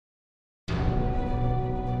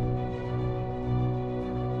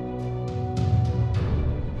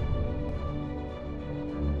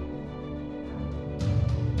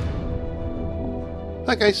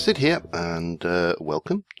Hi guys, Sid here, and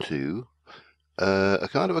welcome to a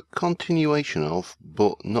kind of a continuation of,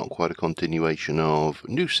 but not quite a continuation of,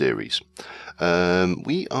 new series.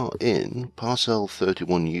 We are in Parcel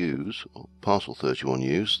 31U's, or Parcel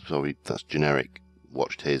 31U's, sorry, that's generic.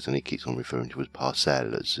 Watched his and he keeps on referring to as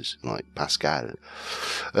Parcel, as is like Pascal.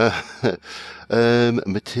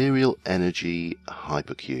 Material Energy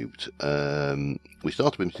Hypercubed. We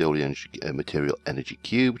started with Material Energy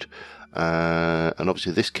Cubed. And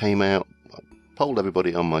obviously this came out, I polled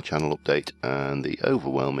everybody on my channel update, and the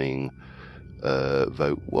overwhelming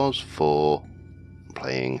vote was for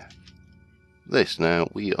playing this. Now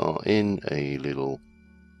we are in a little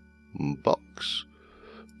box,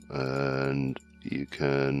 and you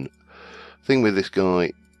can, thing with this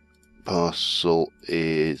guy Parcel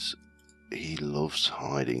is he loves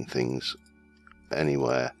hiding things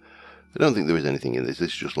anywhere. I don't think there is anything in this.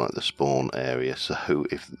 This is just like the spawn area, so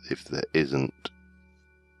if there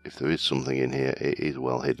is something in here, it is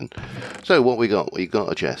well hidden. So what we got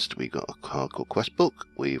a chest, we got a hardcore quest book,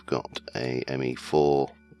 we've got a ME4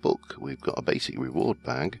 book, we've got a basic reward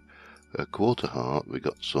bag, a quarter heart, we've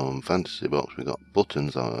got some fantasy box, we've got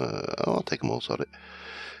buttons, I'll take them all, sod it.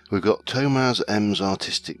 We've got Tomaz M's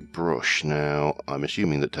artistic brush. Now I'm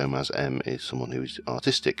assuming that Tomaz M is someone who is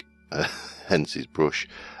artistic, hence his brush.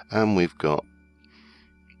 And we've got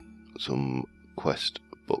some quest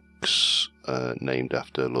books named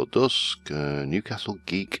after Lord Dusk, Newcastle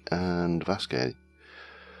Geek, and Vasquez.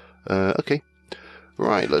 Okay,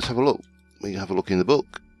 right, let's have a look. We have a look in the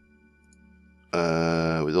book.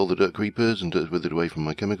 With all the dirt creepers and dirt withered away from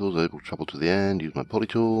my chemicals, I able to travel to the end, use my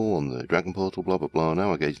polytool on the dragon portal, blah blah blah.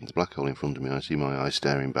 Now I gaze into the black hole in front of me, I see my eyes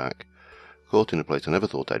staring back. Caught in a place I never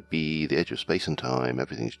thought I'd be, the edge of space and time,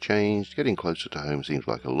 everything's changed, getting closer to home seems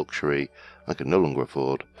like a luxury I can no longer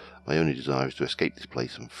afford. My only desire is to escape this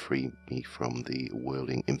place and free me from the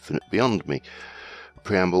whirling infinite beyond me.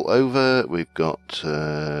 Preamble over, we've got,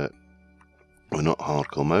 we're not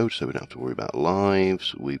hardcore mode, so we don't have to worry about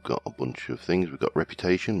lives. We've got a bunch of things, we've got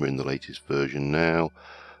reputation, we're in the latest version now.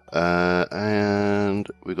 And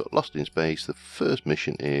we've got Lost in Space. The first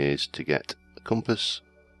mission is to get a compass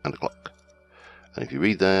and a clock. And if you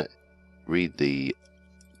read there, read the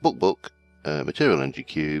book, Material Energy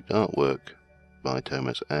Cubed, artwork by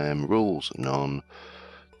Tomaz M, rules none.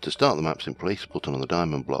 To start the map, simply place a button on the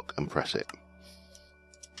diamond block and press it.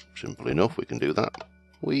 Simple enough, we can do that.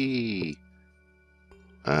 Whee!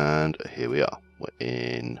 And here we are, we're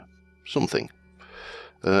in something.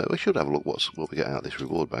 We should have a look what we get out of this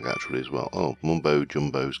reward bag actually as well. Oh, Mumbo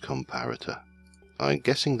Jumbo's comparator. I'm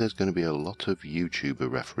guessing there's going to be a lot of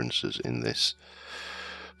YouTuber references in this.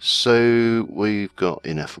 So we've got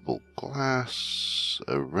ineffable glass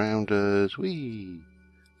around us. Whee!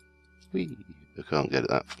 I can't get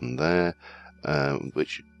that from there.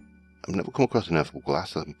 Which I've never come across ineffable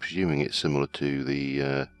glass. I'm presuming it's similar to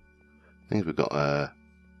the things. We've got a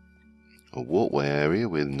walkway area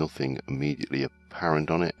with nothing immediately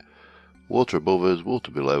apparent on it. Water above us,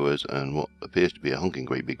 water below us, and what appears to be a honking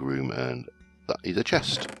great big room, and that is a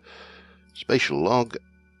chest. Spatial log,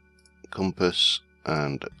 compass,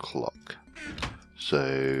 and clock.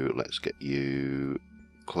 So let's get you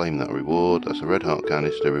claim that reward. That's a red heart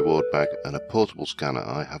canister, reward bag, and a portable scanner.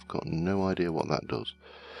 I have got no idea what that does.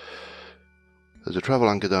 There's a travel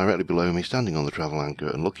anchor directly below me. Standing on the travel anchor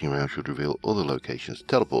and looking around should reveal other locations to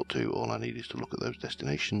teleport to. All I need is to look at those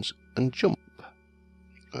destinations and jump.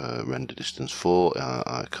 Render distance 4.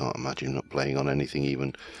 I can't imagine not playing on anything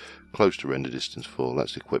even close to render distance 4.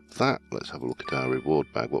 Let's equip that. Let's have a look at our reward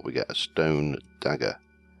bag. What we get: a stone dagger.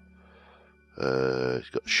 It's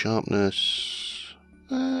got sharpness,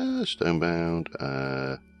 stonebound,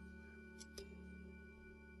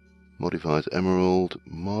 modifies emerald,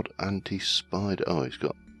 mod anti-spider. Oh, it's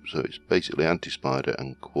got, so it's basically anti-spider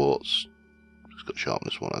and quartz. It's got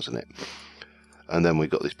sharpness 1, hasn't it? And then we've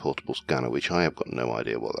got this portable scanner, which I have got no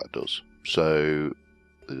idea what that does. So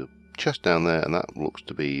there's a chest down there, and that looks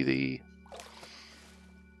to be the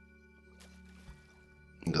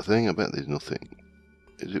thing. I bet there's nothing.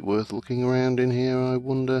 Is it worth looking around in here, I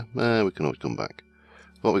wonder? We can always come back.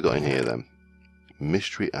 What we got in here then?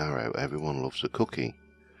 Mystery arrow. Everyone loves a cookie.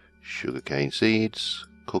 Sugarcane seeds,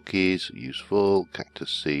 cookies, useful,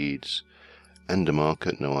 cactus seeds, ender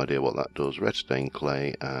marker, no idea what that does, red stained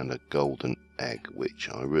clay, and a golden egg, which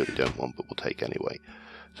I really don't want, but we'll take anyway.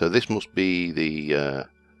 So this must be the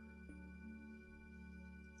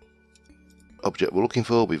object we're looking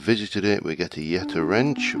for. We visited it, we get a Yeta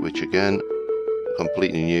wrench, which again,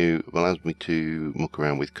 completely new, allows me to muck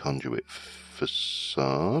around with conduit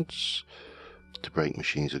facades to break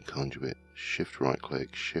machines and conduit. Shift right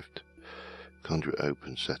click, shift Conduit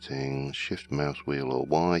open settings, shift mouse wheel or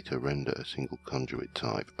Y to render a single conduit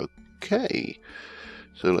type. Okay,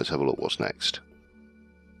 so let's have a look what's next.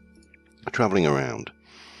 Travelling around.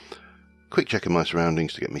 Quick check of my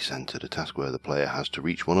surroundings to get me centred, a task where the player has to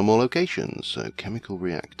reach one or more locations. So chemical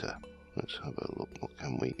reactor. Let's have a look, what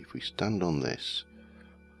can we, if we stand on this.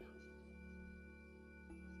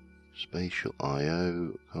 Spatial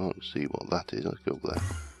I/O, can't see what that is, let's go over there.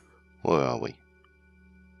 Where are we?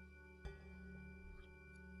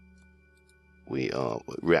 We are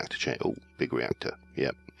reactor chain. Oh, big reactor.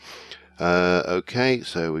 Yep. Okay,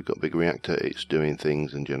 so we've got big reactor. It's doing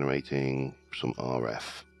things and generating some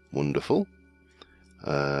RF. Wonderful.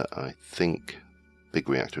 I think big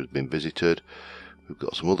reactor has been visited. We've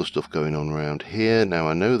got some other stuff going on around here. Now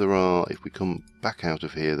I know there are, if we come back out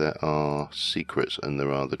of here, there are secrets and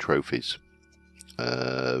there are the trophies.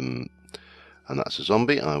 And that's a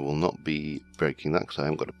zombie. I will not be breaking that because I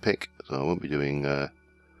haven't got a pick, so I won't be doing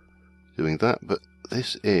that. But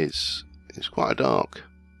this is, it's quite a dark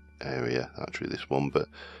area actually, this one, but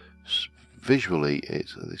visually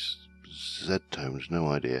it's this Z-tones, no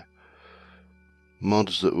idea.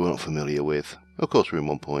 Mods that we're not familiar with. Of course we're in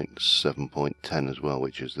 1.7.10 as well,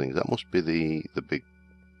 which is things that must be the big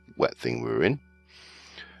wet thing we're in.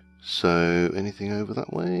 So anything over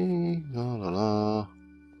that way? La la la.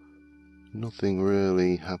 Nothing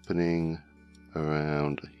really happening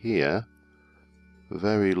around here.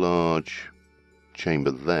 Very large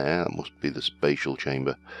chamber there, that must be the spatial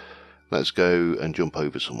chamber. Let's go and jump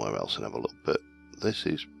over somewhere else and have a look, but this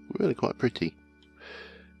is really quite pretty.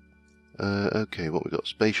 Okay, what we got?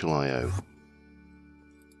 Spatial I/O.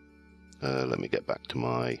 Let me get back to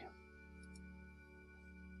my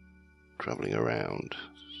travelling around.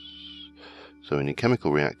 So in the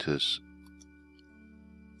chemical reactors,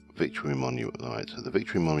 Victory Monument. Right, so the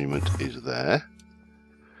Victory Monument is there.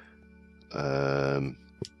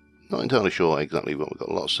 Not entirely sure exactly, but we've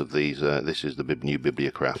got lots of these. This is the new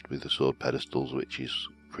Bibliocraft with the sword pedestals, which is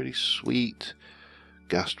pretty sweet.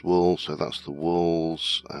 Gassed wool, so that's the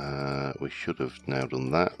walls. We should have now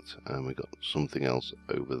done that, and we've got something else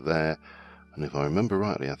over there. And if I remember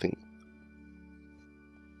rightly, I think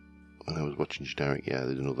when I was watching generic, yeah,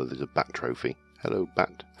 there's a bat trophy. Hello,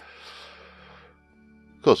 bat.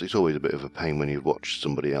 Of course, it's always a bit of a pain when you've watched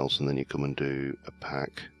somebody else and then you come and do a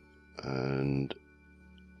pack and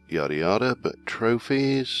yada yada, but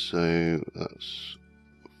trophies, so that's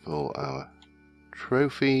for our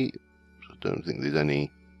trophy. I don't think there's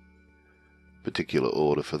any particular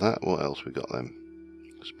order for that. What else we got then?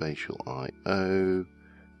 Spatial I/O,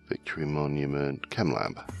 Victory Monument, Chem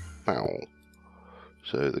Lab. Wow.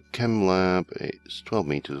 So the Chem Lab, it's 12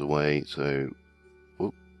 meters away, so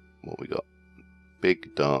whoop, what we got?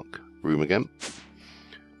 Big dark room again.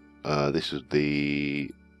 This is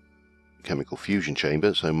the chemical fusion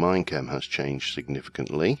chamber, so Minechem has changed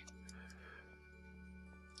significantly.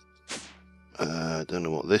 Don't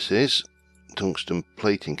know what this is. Tungsten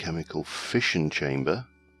plating chemical fission chamber.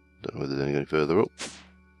 Don't know whether there's any further up.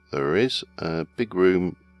 There is. Big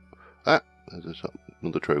room. Ah, there's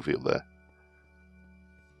another trophy up there.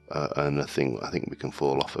 And a thing I think we can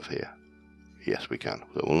fall off of here. Yes, we can.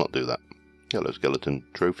 So we'll not do that. Hello, skeleton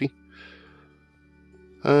trophy.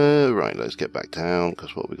 Right, let's get back down,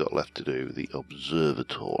 because what we got left to do, the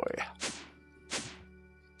observatory.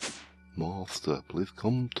 Master, please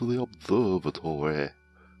come to the observatory.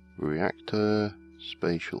 Reactor,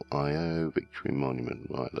 spatial I/O, Victory Monument.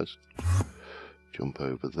 Right, let's jump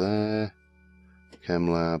over there. Chem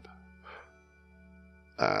Lab.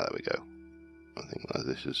 Ah, there we go. I think that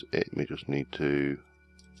this is it. We just need to.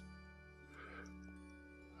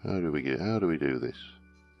 How do we do this?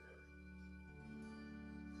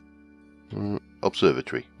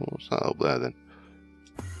 Observatory. What's that up there then?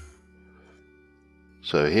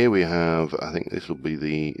 So here we have, I think this will be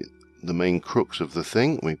the main crux of the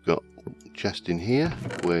thing. We've got a chest in here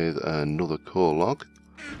with another core log.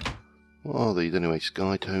 What are these anyway?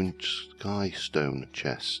 Skystone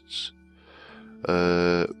chests.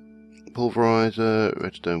 Pulverizer,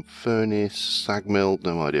 redstone furnace, sag mill,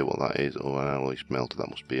 no idea what that is, or an alloy smelter. That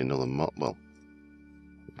must be another mod. Well,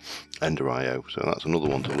 Ender IO, so that's another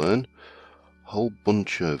one to learn. Whole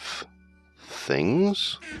bunch of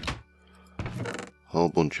things, whole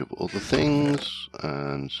bunch of other things,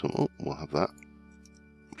 and some. Oh, we'll have that.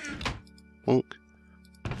 Bonk.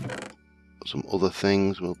 Some other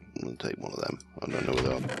things. We'll take one of them. I don't know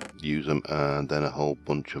whether I'll use them, and then a whole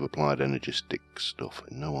bunch of applied energy stick stuff.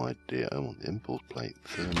 No idea. I want the impulse plate,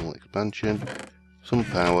 thermal expansion, some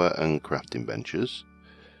power, and crafting benches.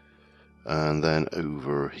 And then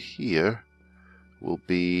over here will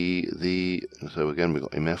be the, so again we've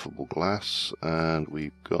got ineffable glass, and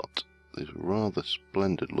we've got this rather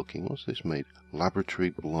splendid looking, what's this made?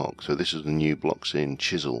 Laboratory block. So this is the new blocks in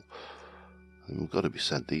chisel. And we've got to be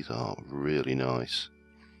said, these are really nice.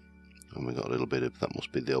 And we've got a little bit of, that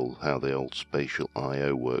must be the old, how the old spatial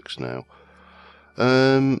I/O works now.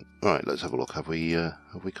 Right, let's have a look. Have we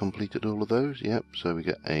completed all of those? Yep. So we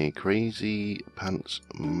get a crazy pants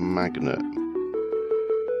magnet.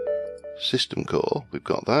 System core, we've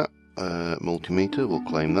got that. Multimeter, we'll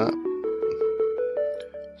claim that.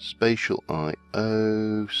 Spatial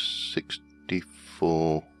I/O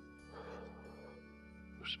 64.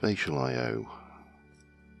 Spatial I/O.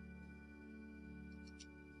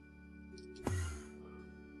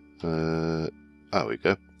 There we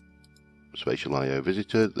go. Spatial I/O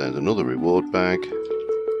visited. There's another reward bag,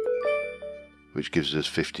 which gives us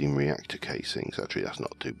 15 reactor casings. Actually, that's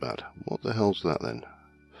not too bad. What the hell's that then?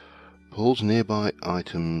 Pulls nearby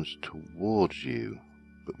items towards you,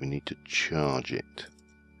 but we need to charge it.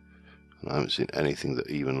 And I haven't seen anything that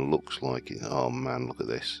even looks like it. Oh man, look at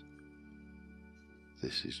this.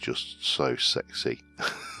 This is just so sexy.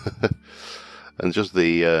 And just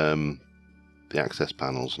the access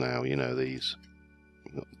panels now, you know, these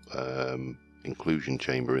inclusion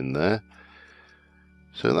chamber in there.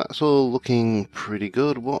 So that's all looking pretty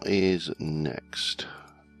good. What is next?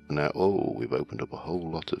 Now, oh, we've opened up a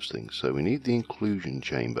whole lot of things. So we need the inclusion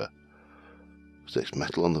chamber. There's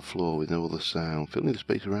metal on the floor with no other sound, filling the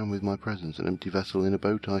space around with my presence. An empty vessel in a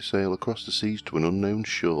boat I sail across the seas to an unknown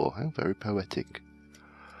shore. How very poetic.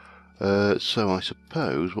 So I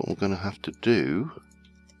suppose what we're going to have to do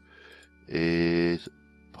is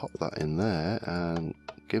pop that in there and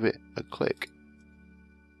give it a click.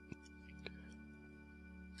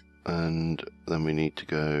 And then we need to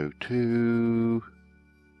go to,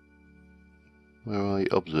 where are you?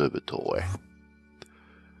 Observatory.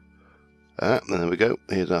 There we go.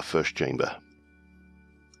 Here's our first chamber.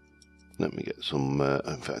 Let me get some,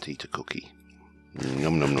 in fact, eat a cookie.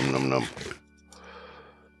 Num num num num num.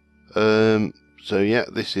 So yeah,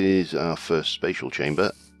 this is our first spatial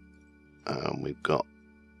chamber. We've got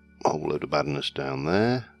a whole load of badness down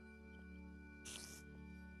there.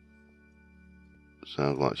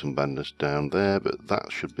 Sounds like some badness down there, but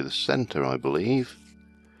that should be the centre, I believe.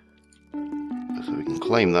 So we can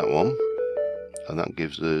claim that one. And that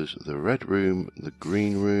gives us the red room, the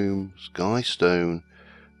green room, sky stone,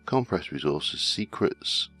 compressed resources,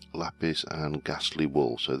 secrets, lapis, and ghastly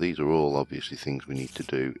wool. So these are all obviously things we need to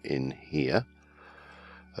do in here.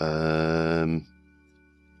 Let's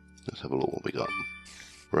have a look what we got.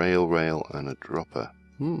 Rail, and a dropper.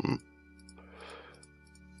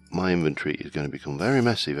 My inventory is going to become very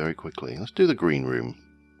messy very quickly. Let's do the green room.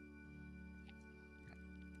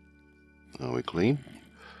 Are we clean?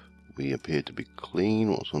 We appear to be clean.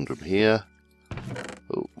 What's under here?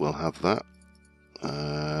 Oh, we'll have that.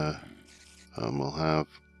 And we'll have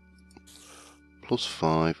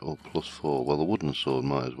 +5 or +4. Well, the wooden sword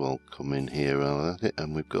might as well come in here.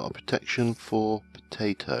 And we've got a protection for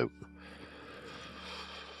potato.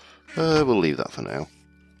 We'll leave that for now.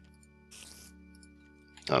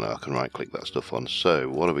 Oh no, I can right click that stuff on. So,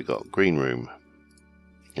 what have we got? Green room.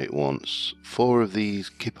 It wants 4 of these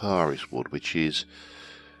Kiparis wood, which is,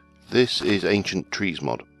 this is Ancient Trees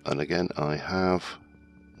mod. And again, I have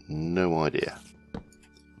no idea.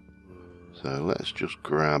 So let's just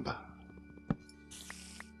grab,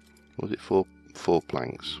 was it 4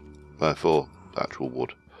 planks? 4 actual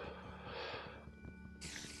wood.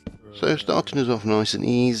 So starting us off nice and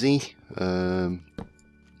easy. So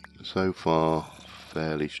far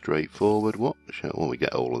fairly straightforward. What? Well, we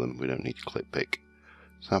get all of them. We don't need to click pick.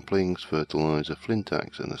 Saplings, fertilizer, flint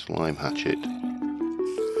axe, and a slime hatchet.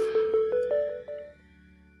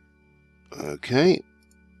 Okay.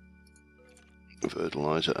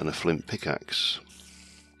 Fertilizer and a flint pickaxe.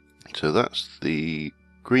 So that's the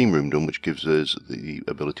green room done, which gives us the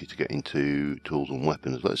ability to get into tools and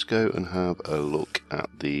weapons. Let's go and have a look at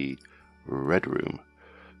the red room.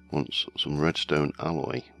 Wants some redstone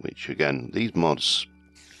alloy, which again, these mods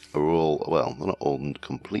are all, well, they're not all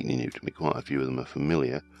completely new to me. Quite a few of them are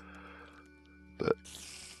familiar, but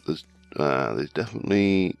there's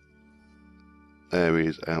definitely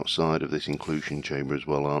areas outside of this inclusion chamber as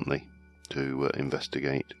well, aren't they, to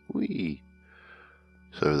investigate. Whee!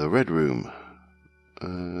 So the red room,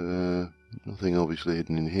 nothing obviously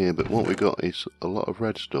hidden in here, but what we got is a lot of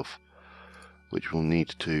red stuff, which we'll need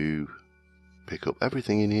to pick up.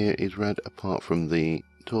 Everything in here is red apart from the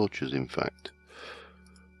torches, in fact.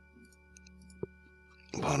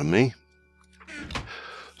 Pardon me.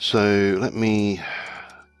 So let me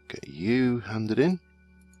get you handed in.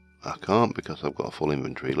 I can't because I've got a full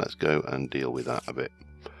inventory. Let's go and deal with that a bit.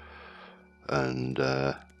 And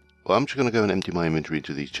well, I'm just going to go and empty my inventory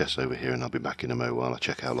into these chests over here, and I'll be back in a mo while I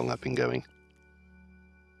check how long I've been going.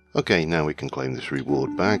 Okay, now we can claim this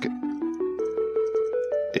reward bag.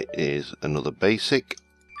 It is another basic,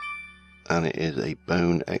 and it is a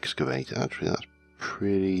bone excavator. Actually, that's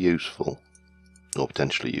pretty useful, or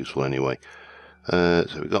potentially useful anyway. So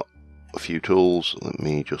we've got a few tools. Let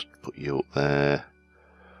me just put you up there,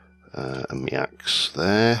 and my axe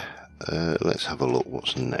there. Let's have a look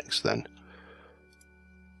what's next then.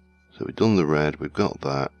 So we've done the red, we've got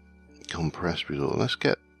that. Compressed resort. Let's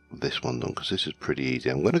get this one done because this is pretty easy.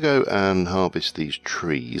 I'm going to go and harvest these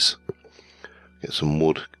trees. Get some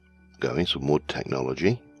wood going, some wood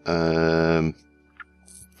technology. And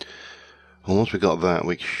once we've got that,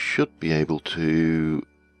 we should be able to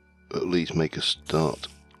at least make a start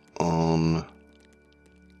on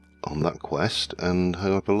that quest and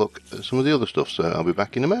have a look at some of the other stuff. So I'll be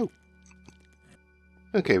back in a mo.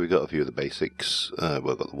 Okay, we've got a few of the basics. Well,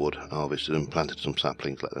 I've got the wood harvested and planted some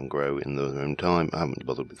saplings, let them grow in their own time. I haven't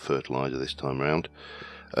bothered with fertiliser this time around.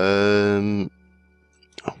 I've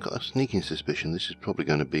got a sneaking suspicion this is probably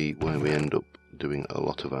going to be where we end up doing a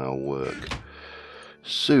lot of our work.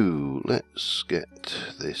 So, let's get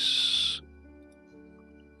this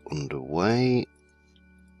underway.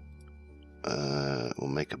 We'll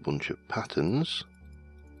make a bunch of patterns.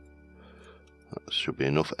 That should be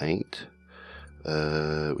enough, 8.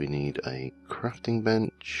 We need a crafting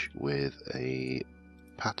bench with a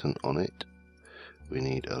pattern on it. We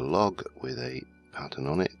need a log with a pattern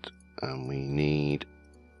on it, and we need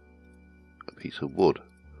a piece of wood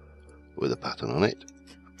with a pattern on it,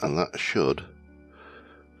 and that should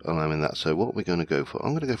allow me that. So what are we going to go for?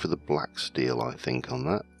 I'm going to go for the black steel, I think, on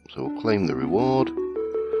that. So we'll claim the reward.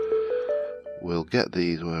 We'll get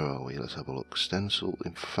these. Where are we? Let's have a look. Stencil.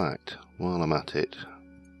 In fact, while I'm at it,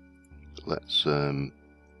 let's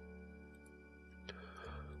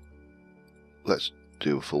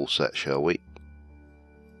do a full set, shall we?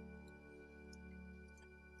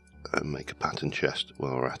 And make a pattern chest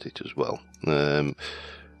while we're at it as well.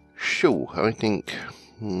 Sure, I think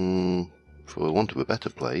for want of a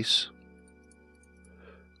better place,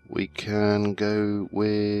 we can go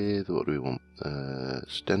with, what do we want?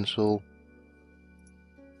 Stencil.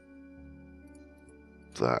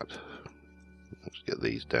 That. Let's get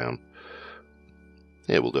these down.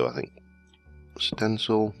 Yeah, we'll do, I think.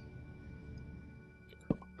 Stencil,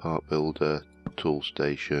 part builder, tool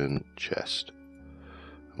station, chest.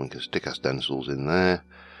 We can stick our stencils in there.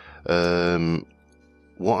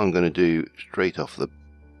 What I'm going to do straight off the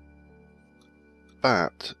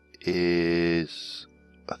bat is,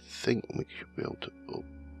 I think we should be able to,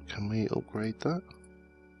 can we upgrade that?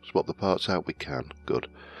 Swap the parts out, we can, good.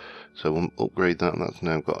 So we'll upgrade that, and that's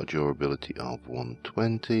now got a durability of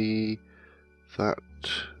 120. That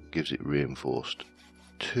gives it reinforced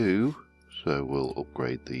 2, so we'll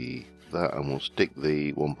upgrade that, and we'll stick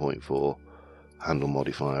the 1.4 handle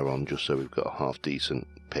modifier on just so we've got a half decent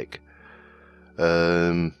pick.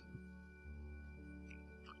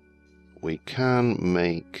 We can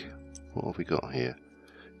make, what have we got here?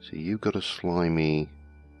 See, you've got a slimy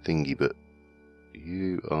thingy, but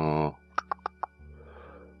you are,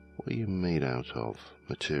 what are you made out of?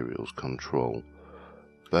 Materials control.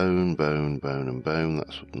 Bone, bone, bone and bone,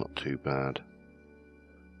 that's not too bad.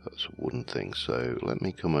 That's a wooden thing, so let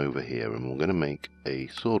me come over here and we're going to make a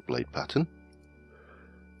sword blade pattern.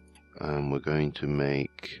 And we're going to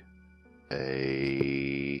make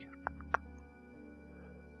a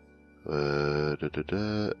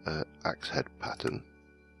axe head pattern.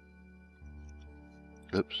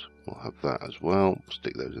 Oops, we'll have that as well.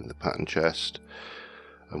 Stick those in the pattern chest,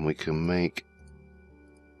 and we can make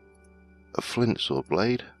a flint sword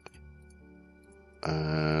blade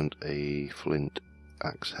and a flint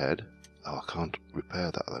axe head. Oh, I can't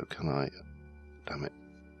repair that though, can I? Damn it,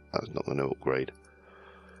 that's not going to upgrade.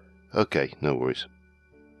 Okay, no worries.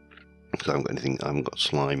 Because I haven't got anything, I haven't got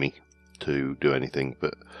slimy to do anything,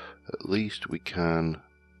 but at least we can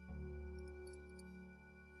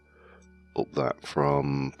up that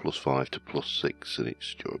from +5 to +6, and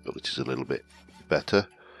its durability is a little bit better.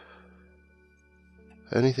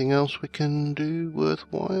 Anything else we can do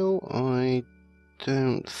worthwhile? I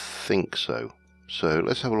don't think so. So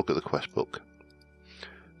let's have a look at the quest book.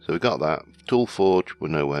 So we got that. Tool forge,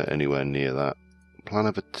 we're anywhere near that. Plan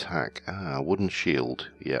of attack. Wooden shield.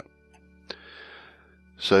 Yeah.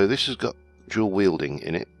 So this has got dual wielding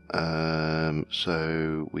in it.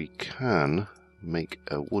 So we can make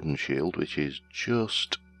a wooden shield, which is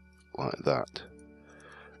just like that.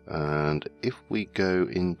 And if we go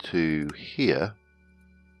into here,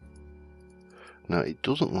 Now it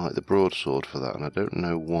doesn't like the broadsword for that, and I don't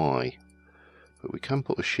know why. But we can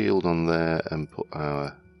put a shield on there and put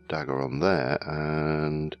our dagger on there,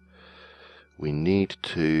 and we need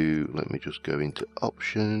to, let me just go into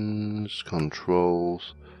options,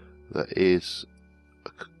 controls. There is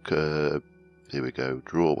here we go,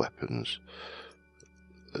 draw weapons.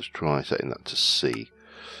 Let's try setting that to C.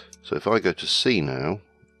 So if I go to C now,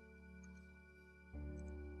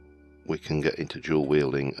 we can get into dual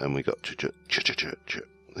wielding, and we got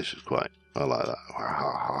this is quite, I like that.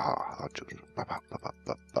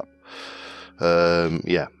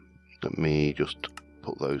 Yeah, let me just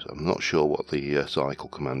put those. I'm not sure what the cycle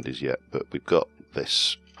command is yet, but we've got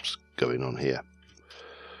this going on here.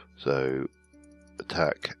 So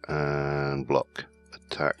attack and block,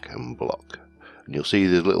 attack and block, and you'll see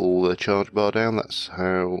the little charge bar down. That's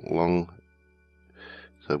how long.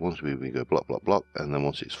 So once we go block, block, block, and then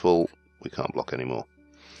once it's full, we can't block anymore.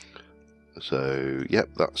 So yep,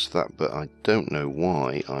 that's that. But I don't know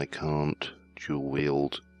why I can't dual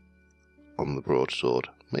wield on the broadsword.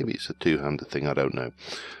 Maybe it's a two-handed thing, I don't know.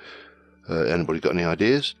 Anybody got any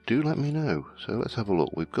ideas? Do let me know. So let's have a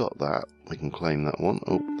look. We've got that. We can claim that one.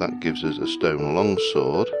 Oh, that gives us a stone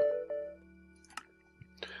longsword,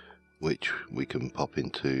 which we can pop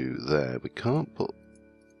into there. We can't put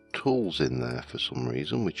tools in there for some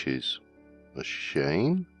reason, which is a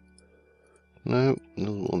shame. No,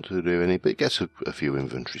 doesn't want to do any, but it gets a few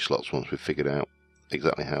inventory slots once we've figured out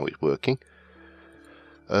exactly how it's working.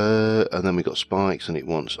 And then we got spikes, and it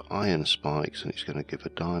wants iron spikes, and it's going to give a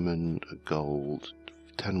diamond, a gold,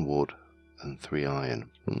 10 wood, and 3 iron.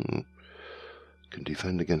 Can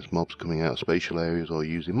defend against mobs coming out of spatial areas or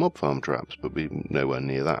using mob farm traps, but we're nowhere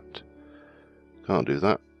near that. Can't do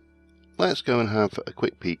that. Let's go and have a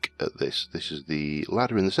quick peek at this. This is the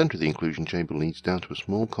ladder in the centre of the inclusion chamber, leads down to a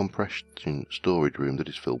small compression storage room that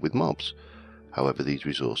is filled with mobs. However, these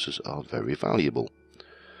resources are very valuable.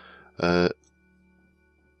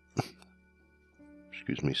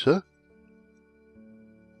 Excuse me, sir.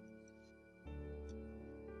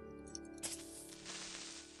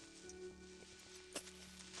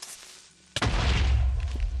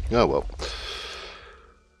 Oh well.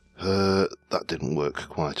 That didn't work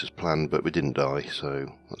quite as planned, but we didn't die,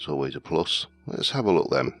 so that's always a plus. Let's have a look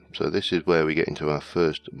then. So this is where we get into our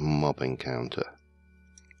first mob encounter.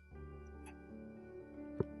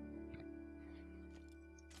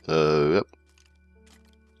 Yep.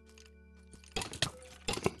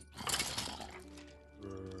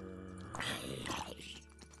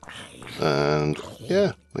 And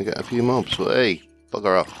yeah, we get a few mobs, but hey,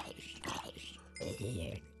 bugger off.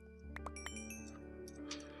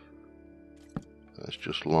 Let's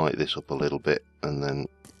just light this up a little bit, and then,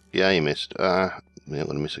 yeah, you missed. Ah, I'm not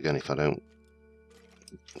going to miss again if I don't.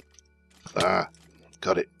 Ah,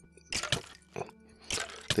 got it.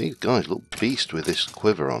 These guys look beast with this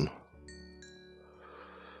quiver on.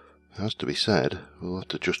 Has to be said. We'll have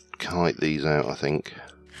to just kite these out, I think.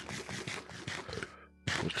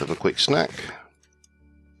 Just have a quick snack.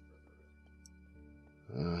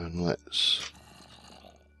 And let's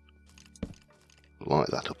light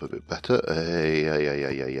that up a bit better. Hey, hey, hey,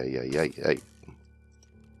 hey, hey, hey, hey, hey.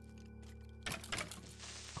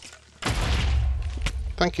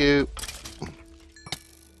 Thank you.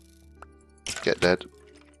 Get dead.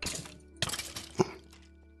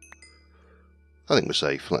 I think we're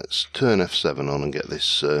safe. Let's turn F7 on and get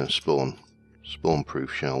this spawn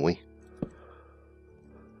proof, shall we?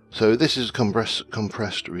 So this is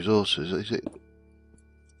compressed resources, is it?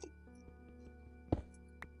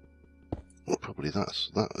 Well, probably that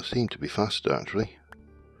seemed to be faster actually.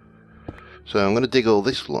 So I'm going to dig all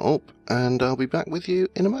this lot up, and I'll be back with you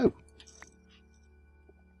in a mo.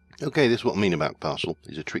 Okay, this is what I mean about parcel.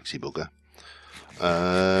 He's a tricksy bugger.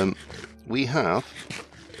 We have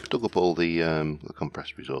dug up all the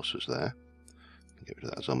compressed resources there. Get rid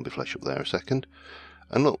of that zombie flesh up there a second.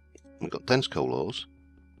 And look, we've got dense coal ores.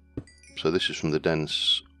 So this is from the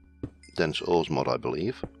dense ores mod, I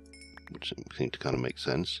believe, which seemed to kind of make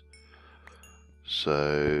sense.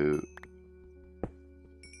 So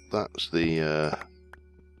that's the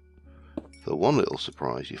one little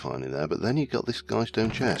surprise you find in there. But then you've got this guy's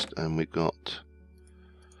stone chest, and we've got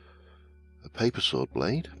a paper sword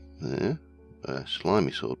blade, a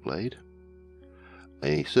slimy sword blade,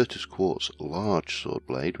 a Certus quartz large sword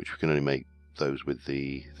blade, which we can only make those with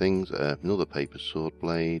the things, another paper sword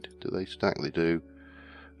blade. Do they stack? They do.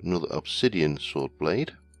 Another obsidian sword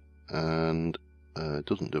blade, and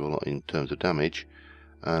doesn't do a lot in terms of damage,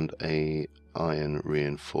 and a iron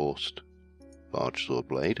reinforced large sword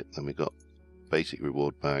blade. Then we got basic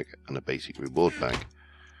reward bag and a basic reward bag.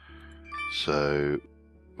 So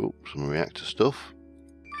some reactor stuff.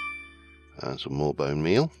 And some more bone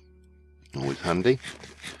meal. Always handy.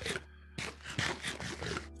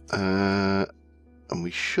 And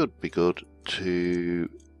we should be good to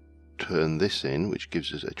turn this in, which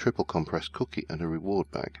gives us a triple compressed cookie and a reward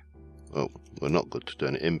bag. Oh, we're not good to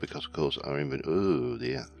turn it in because, of course, our inventory. Oh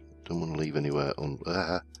dear, don't want to leave anywhere on.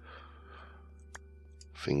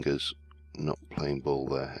 Fingers not playing ball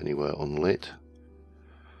there. Anywhere unlit.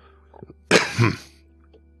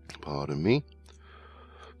 Pardon me.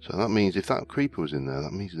 So that means if that creeper was in there,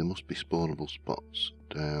 that means there must be spawnable spots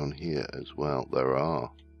down here as well. There are.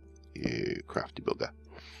 You crafty bugger.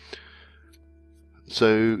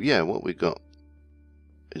 So yeah, what we got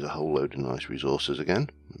is a whole load of nice resources again.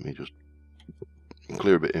 Let me just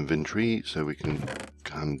clear a bit of inventory so we can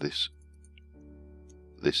hand this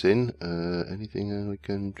in. Anything we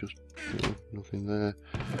can just, no, nothing there.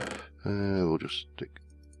 We'll just stick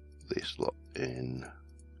this lot in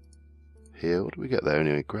here. What do we get there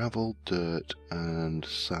anyway? Gravel, dirt and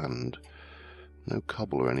sand. No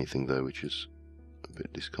cobble or anything though, which is a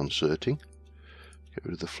bit disconcerting. Get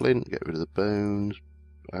rid of the flint, get rid of the bones,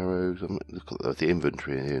 arrows. Look at the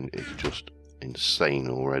inventory here, it's just insane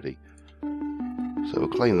already. So we'll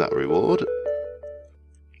claim that reward,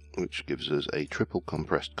 which gives us a triple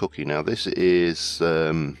compressed cookie. Now this is,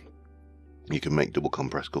 you can make double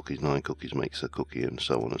compressed cookies, 9 cookies makes a cookie and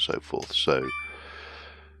so on and so forth. So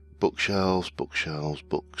bookshelves, bookshelves,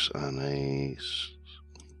 books and a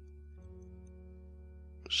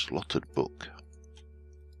slotted book.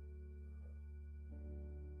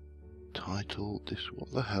 Titled this,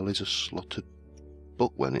 what the hell is a slotted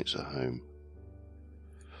book when it's at home?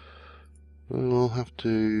 We'll have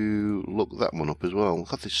to look that one up as well.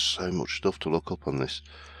 God, there's so much stuff to look up on this.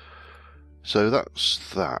 So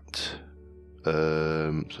that's that.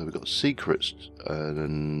 So we've got secrets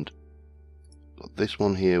and got this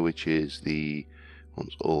one here, which is the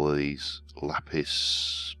wants all of these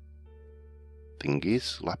lapis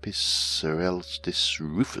thingies, lapis cereltis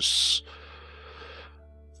rufus.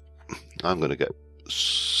 I'm going to get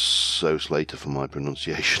so slated for my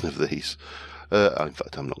pronunciation of these. In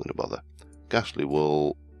fact, I'm not going to bother. Ghastly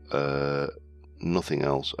wool, nothing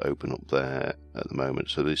else open up there at the moment.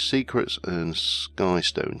 So there's secrets and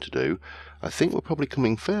skystone to do. I think we're probably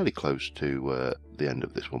coming fairly close to the end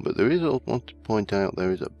of this one, but there is, I want to point out,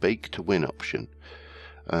 there is a bake to win option.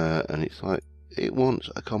 And it's like, it wants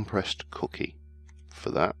a compressed cookie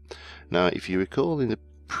for that. Now, if you recall in the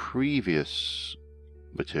previous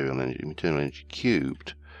Material Energy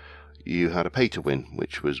Cubed, you had a pay to win,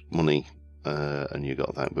 which was money, and you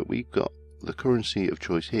got that. But we've got the currency of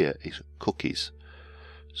choice here is cookies,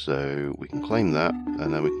 so we can claim that,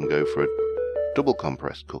 and then we can go for a double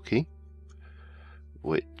compressed cookie,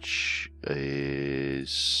 which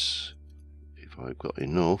is, if I've got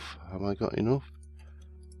enough, have I got enough?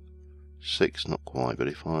 6, not quite, but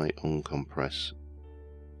if I uncompress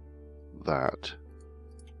that,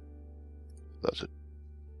 that's a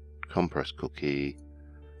compressed cookie.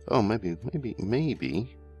 Oh, maybe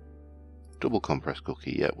double compressed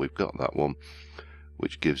cookie. Yeah, we've got that one,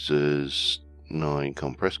 which gives us 9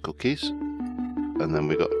 compressed cookies, and then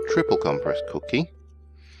we've got a triple compressed cookie,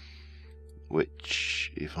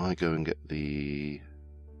 which if I go and get the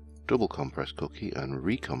double compressed cookie and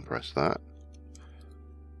recompress that,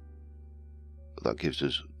 that gives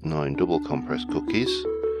us 9 double compressed cookies.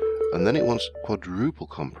 And then it wants quadruple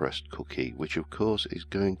compressed cookie, which of course is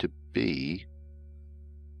going to be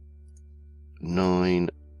 9.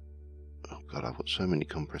 Oh god, I've got so many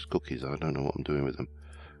compressed cookies, I don't know what I'm doing with them.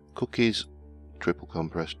 Cookies, triple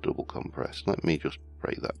compressed, double compressed. Let me just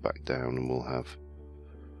break that back down and we'll have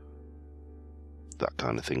that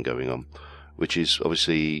kind of thing going on, which is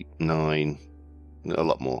obviously 9, a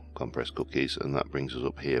lot more compressed cookies, and that brings us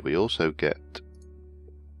up here. We also get,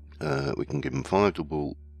 we can give them 5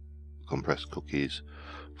 double compressed cookies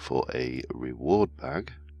for a reward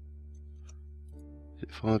bag. Is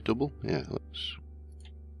it 5 double? Yeah, let's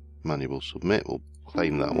manual submit. We'll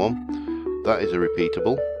claim that one. That is a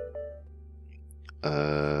repeatable.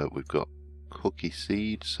 We've got cookie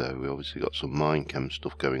seed, so we obviously got some Minechem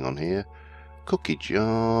stuff going on here. Cookie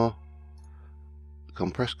jar.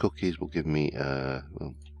 Compressed cookies will give me,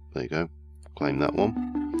 well, there you go. Claim that one.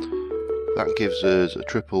 That gives us a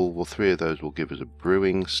triple, well 3 of those will give us a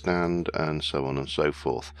brewing stand and so on and so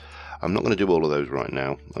forth. I'm not going to do all of those right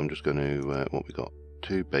now. I'm just going to, what we got?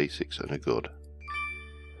 2 basics and a good.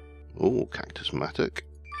 Oh, cactus mattock.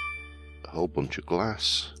 A whole bunch of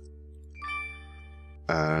glass.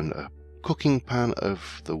 And a cooking pan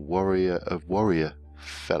of the warrior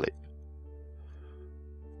Philip.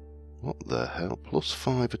 What the hell?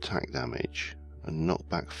 +5 attack damage. and knock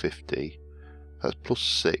back 50. That's plus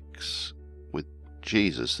 6. With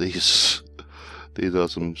Jesus, these are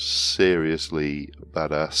some seriously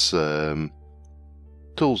badass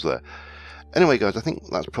tools there. Anyway, guys, I think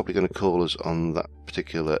that's probably going to call us on that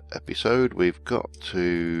particular episode. We've got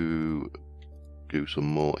to do some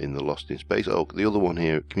more in the Lost in Space. Oh, the other one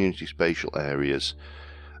here, community spatial areas.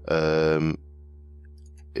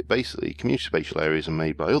 Basically, community spatial areas are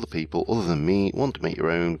made by other people other than me. Want to make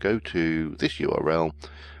your own? Go to this URL,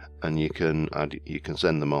 and you can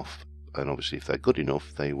send them off. And obviously, if they're good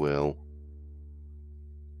enough, they will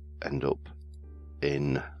end up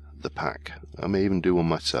in the pack. I may even do one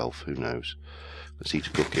myself. Who knows? Let's eat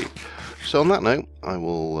a cookie. So on that note, I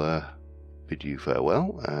will bid you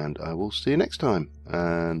farewell, and I will see you next time.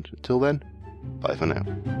 And until then, bye for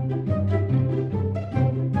now.